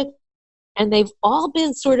generated, and they've all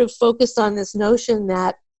been sort of focused on this notion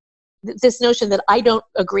that this notion that I don't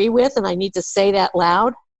agree with, and I need to say that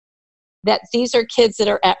loud, that these are kids that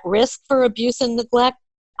are at risk for abuse and neglect,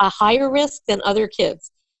 a higher risk than other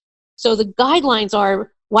kids. So the guidelines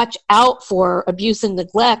are watch out for abuse and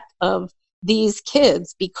neglect of these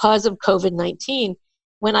kids because of COVID-19.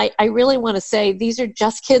 When I really want to say these are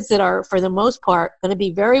just kids that are, for the most part, going to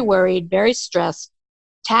be very worried, very stressed,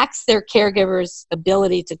 tax their caregivers'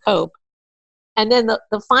 ability to cope. And then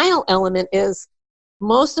the final element is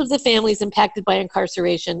most of the families impacted by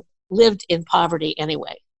incarceration lived in poverty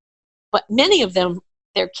anyway. But many of them,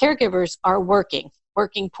 their caregivers are working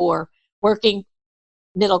poor, working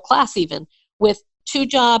middle class even, with 2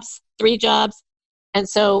 jobs, 3 jobs. And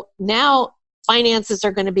so now finances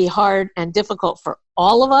are going to be hard and difficult for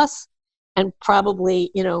all of us, and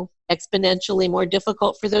probably, exponentially more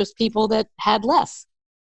difficult for those people that had less.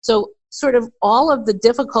 So sort of all of the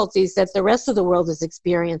difficulties that the rest of the world is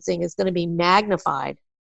experiencing is going to be magnified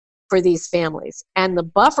for these families. And the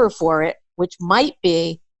buffer for it, which might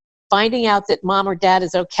be finding out that mom or dad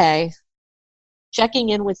is okay, checking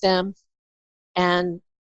in with them, and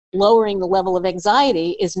lowering the level of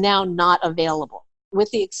anxiety, is now not available. With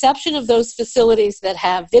the exception of those facilities that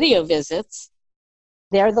have video visits,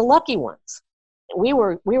 they're the lucky ones. We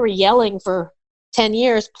were yelling for 10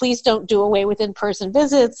 years, please don't do away with in-person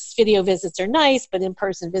visits. Video visits are nice, but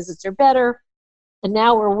in-person visits are better. And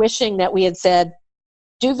now we're wishing that we had said,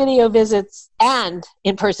 do video visits and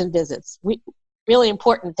in-person visits. Really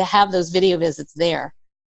important to have those video visits there.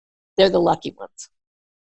 They're the lucky ones.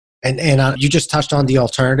 And you just touched on the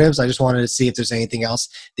alternatives. I just wanted to see if there's anything else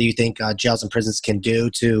that you think jails and prisons can do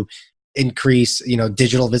to increase,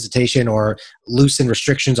 digital visitation or loosen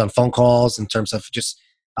restrictions on phone calls in terms of just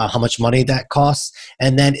how much money that costs.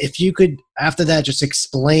 And then if you could, after that, just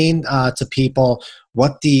explain to people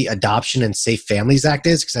what the Adoption and Safe Families Act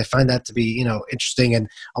is, because I find that to be, interesting, and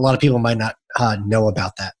a lot of people might not know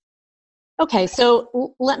about that. Okay,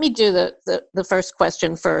 so let me do the first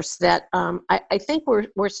question first. That I think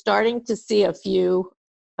we're starting to see a few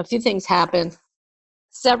things happen.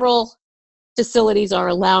 Several facilities are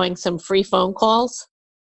allowing some free phone calls.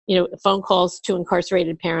 Phone calls to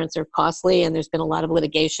incarcerated parents are costly, and there's been a lot of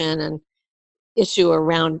litigation and issue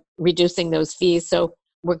around reducing those fees. So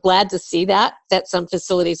we're glad to see that some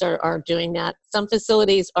facilities are doing that. Some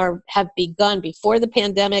facilities have begun before the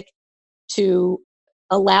pandemic to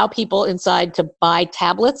allow people inside to buy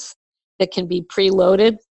tablets that can be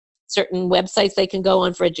preloaded. Certain websites they can go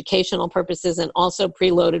on for educational purposes, and also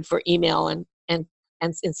preloaded for email and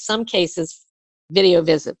in some cases, video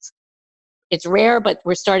visits. It's rare, but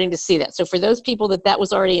we're starting to see that. So for those people that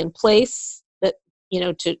was already in place, that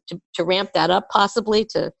to ramp that up possibly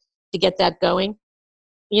to get that going.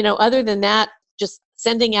 Other than that, just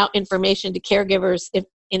sending out information to caregivers if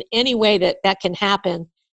in any way that can happen,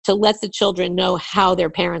 to let the children know how their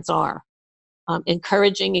parents are,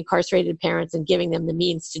 encouraging incarcerated parents and giving them the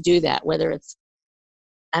means to do that, whether it's,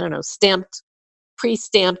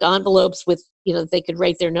 pre-stamped envelopes with, they could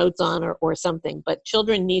write their notes on or something. But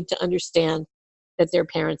children need to understand that their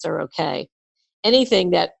parents are okay.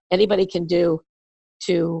 Anything that anybody can do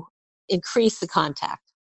to increase the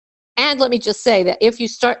contact. And let me just say that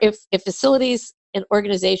if facilities and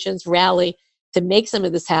organizations rally to make some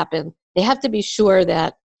of this happen, they have to be sure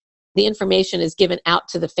that the information is given out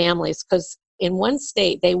to the families, because in one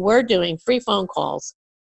state they were doing free phone calls,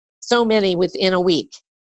 so many within a week,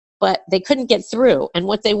 but they couldn't get through. And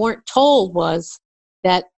what they weren't told was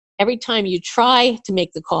that every time you try to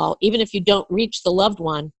make the call, even if you don't reach the loved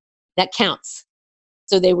one, that counts.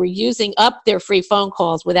 So they were using up their free phone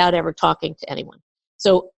calls without ever talking to anyone.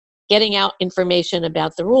 So getting out information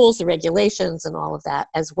about the rules, the regulations, and all of that,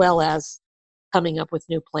 as well as coming up with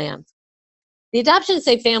new plans. The Adoption and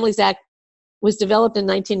Safe Families Act was developed in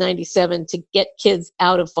 1997 to get kids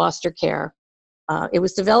out of foster care. It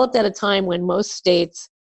was developed at a time when most states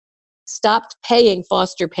stopped paying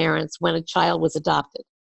foster parents when a child was adopted.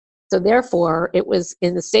 So therefore, it was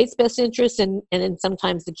in the state's best interest and in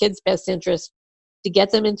sometimes the kids' best interest to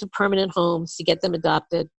get them into permanent homes, to get them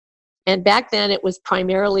adopted. And back then, it was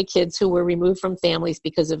primarily kids who were removed from families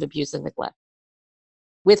because of abuse and neglect.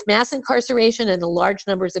 With mass incarceration and the large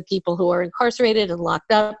numbers of people who are incarcerated and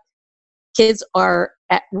locked up, kids are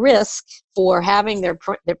at risk for having their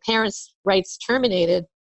parents' rights terminated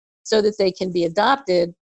so that they can be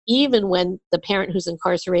adopted, even when the parent who's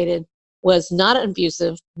incarcerated was not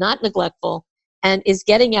abusive, not neglectful, and is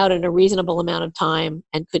getting out in a reasonable amount of time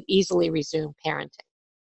and could easily resume parenting.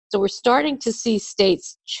 So we're starting to see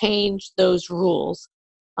states change those rules,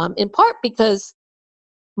 in part because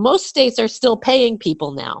most states are still paying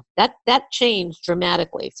people now. That changed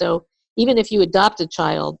dramatically. So even if you adopt a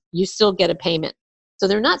child, you still get a payment. So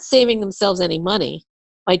they're not saving themselves any money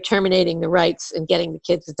by terminating the rights and getting the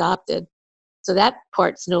kids adopted. So that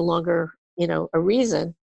part's no longer, a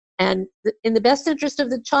reason. And in the best interest of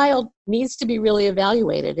the child needs to be really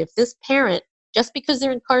evaluated. If this parent, just because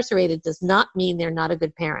they're incarcerated, does not mean they're not a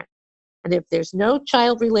good parent. And if there's no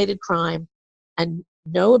child-related crime and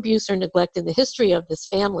no abuse or neglect in the history of this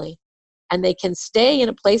family, and they can stay in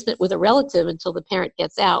a placement with a relative until the parent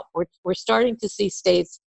gets out, we're starting to see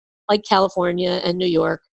states like California and New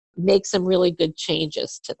York make some really good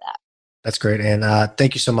changes to that. That's great, and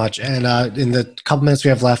thank you so much. And in the couple minutes we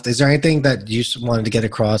have left, is there anything that you wanted to get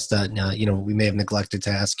across that we may have neglected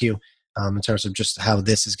to ask you in terms of just how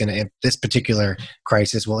this particular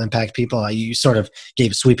crisis will impact people? You sort of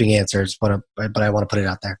gave sweeping answers, but I want to put it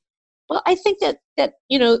out there. Well, I think that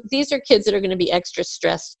these are kids that are going to be extra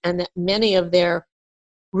stressed, and that many of their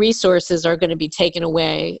resources are going to be taken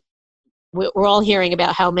away. We're all hearing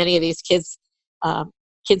about how many of these kids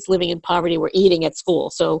living in poverty were eating at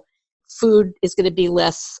school, so food is going to be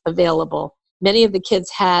less available. Many of the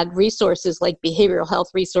kids had resources like behavioral health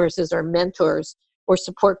resources or mentors or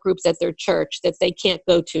support groups at their church that they can't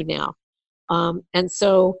go to now. And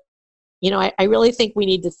so, I really think we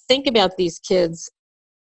need to think about these kids,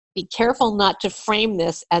 be careful not to frame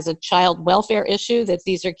this as a child welfare issue, that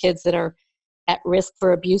these are kids that are at risk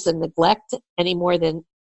for abuse and neglect any more than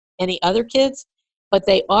any other kids, but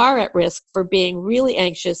they are at risk for being really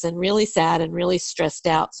anxious and really sad and really stressed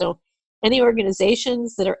out. So any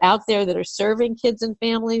organizations that are out there that are serving kids and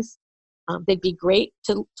families, they'd be great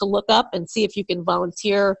to look up and see if you can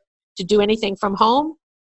volunteer to do anything from home,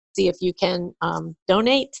 see if you can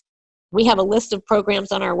donate. We have a list of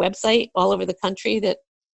programs on our website all over the country that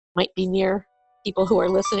might be near people who are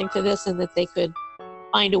listening to this, and that they could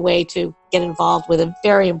find a way to get involved with a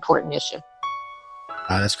very important issue.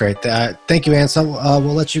 That's great. Thank you, Ann. So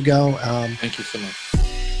we'll let you go. Thank you so much.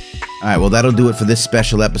 All right, well, that'll do it for this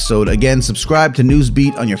special episode. Again, subscribe to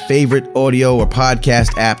Newsbeat on your favorite audio or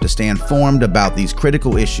podcast app to stay informed about these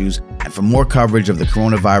critical issues and for more coverage of the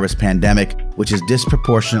coronavirus pandemic, which is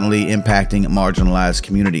disproportionately impacting marginalized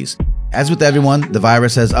communities. As with everyone, the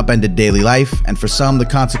virus has upended daily life, and for some, the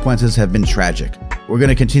consequences have been tragic. We're going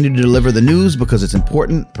to continue to deliver the news because it's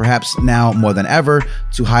important, perhaps now more than ever,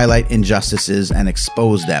 to highlight injustices and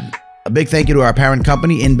expose them. A big thank you to our parent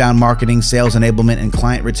company, Inbound Marketing, Sales Enablement, and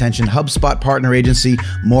Client Retention HubSpot partner agency,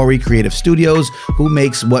 Maury Creative Studios, who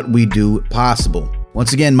makes what we do possible.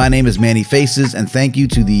 Once again, my name is Manny Faces, and thank you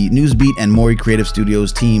to the Newsbeat and Maury Creative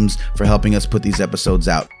Studios teams for helping us put these episodes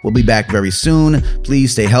out. We'll be back very soon.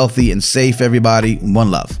 Please stay healthy and safe, everybody. One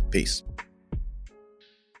love. Peace.